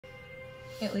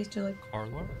At least to like.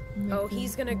 Carla? Oh,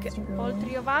 he's gonna get All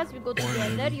three of us, we go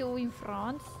together, you in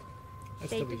front.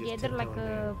 Stay we just together like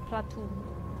tiptoe a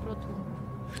platoon.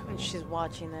 And she's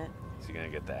watching it. Is he gonna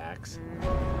get the axe?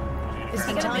 Is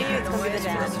he gonna make it's gonna be the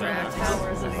dad.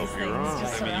 towers of I these hope you're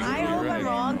things? wrong. I hope I'm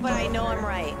wrong, but I know I'm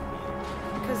right.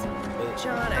 Because,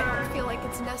 John, I don't feel like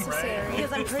it's necessary.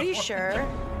 Because I'm pretty sure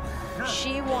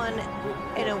she won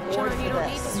an award John, for you don't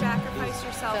need to this. sacrifice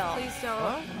yourself. Phil. Please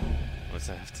don't. What's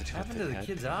that have to do What happened with to the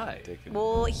kid's eye?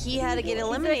 Well, he had to get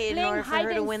eliminated in order for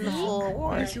her to win the full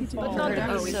award. But not the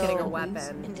Oh, he's getting a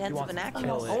weapon. Intensive and active.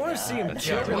 I want to see him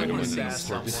kill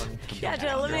someone. Yeah,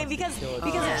 to eliminate because if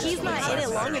he's not in it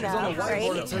long enough,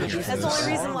 right? That's the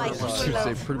only reason why he sort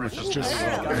of. Pretty much just. I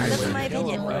don't know. That's my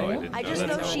opinion. I just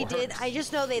know she did. I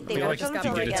just know that they worked on the You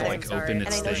film get it to together, like open and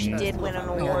I its know she thing. did win an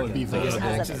award It'd be because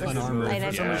vulnerable, of unarmored. and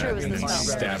I'm sure it was And this then film.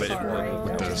 stab it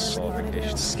with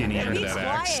the skinny end of Be that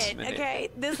axe. quiet, okay?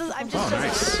 This is. I'm just. Oh,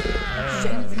 nice.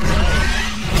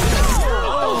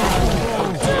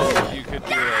 You could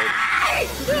do it.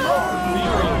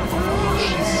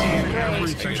 She's seeing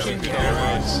everything she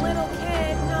can. Little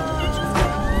kid, no.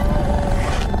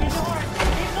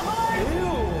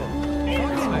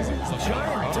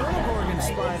 Giant Demogorgon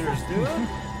spiders, dude.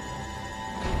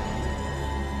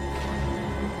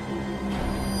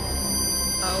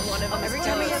 Oh, one of them. Every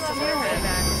time we get some hair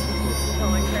back,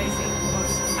 going crazy.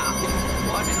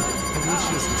 At least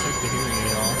she doesn't take the hearing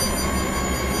aid off.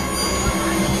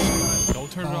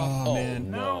 Don't turn it off. Oh, man.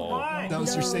 No. That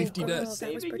was your safety net.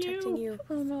 That was protecting you.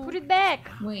 Put it back!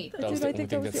 Wait. Dude, I think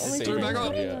that was the only Turn it back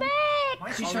on.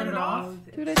 Why'd she turn it off?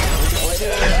 Dude, I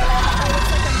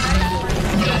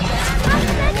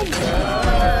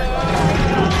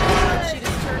She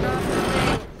just turned off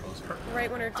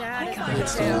right when her dad is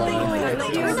being killed.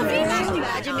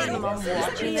 Imagine being a mom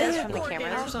watching this from the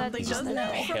camera. Something doesn't know.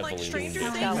 Heavily. He's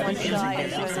got one shot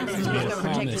and he's gonna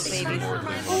protect his babies.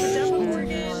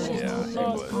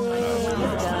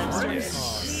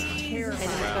 And he's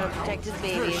gonna protect his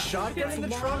babies. Shotgun in the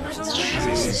trunk or something?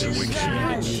 This is a weak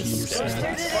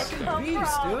Fucking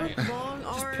beast, dude.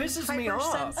 Just pisses me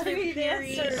off.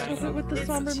 with the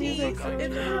somber music. It's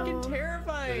freaking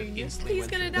terrifying. He's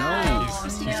gonna No,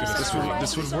 die.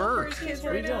 this would work. He's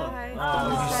gonna die.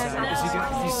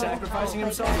 He's sacrificing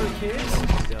himself for the kids?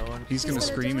 He's gonna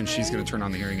scream and she's gonna turn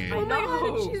on the hearing aid. Oh my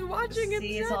god, she's watching him.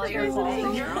 See, it's all your fault. I'm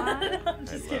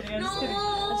just kidding. I'm just kidding.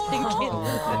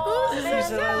 She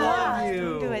said, I love you.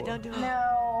 Don't do it, don't do it.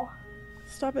 No.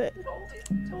 Stop it.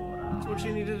 That's what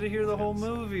you needed to hear the whole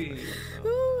movie.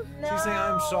 She's saying,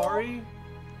 I'm sorry.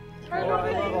 Oh, I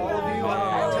love all of you. I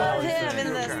love him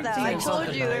in this though. I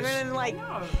told you they're gonna like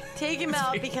take him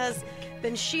out because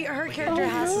then her character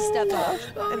has to step up,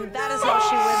 and that is how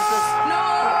she wins this. No!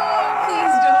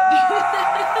 Please don't do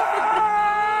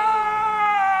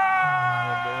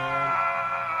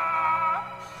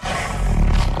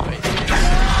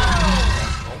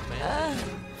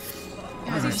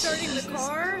Is he starting the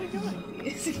car? Put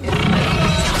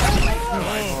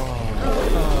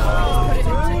it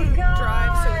into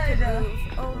drive so it can move.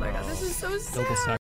 Oh my god, this is so sad.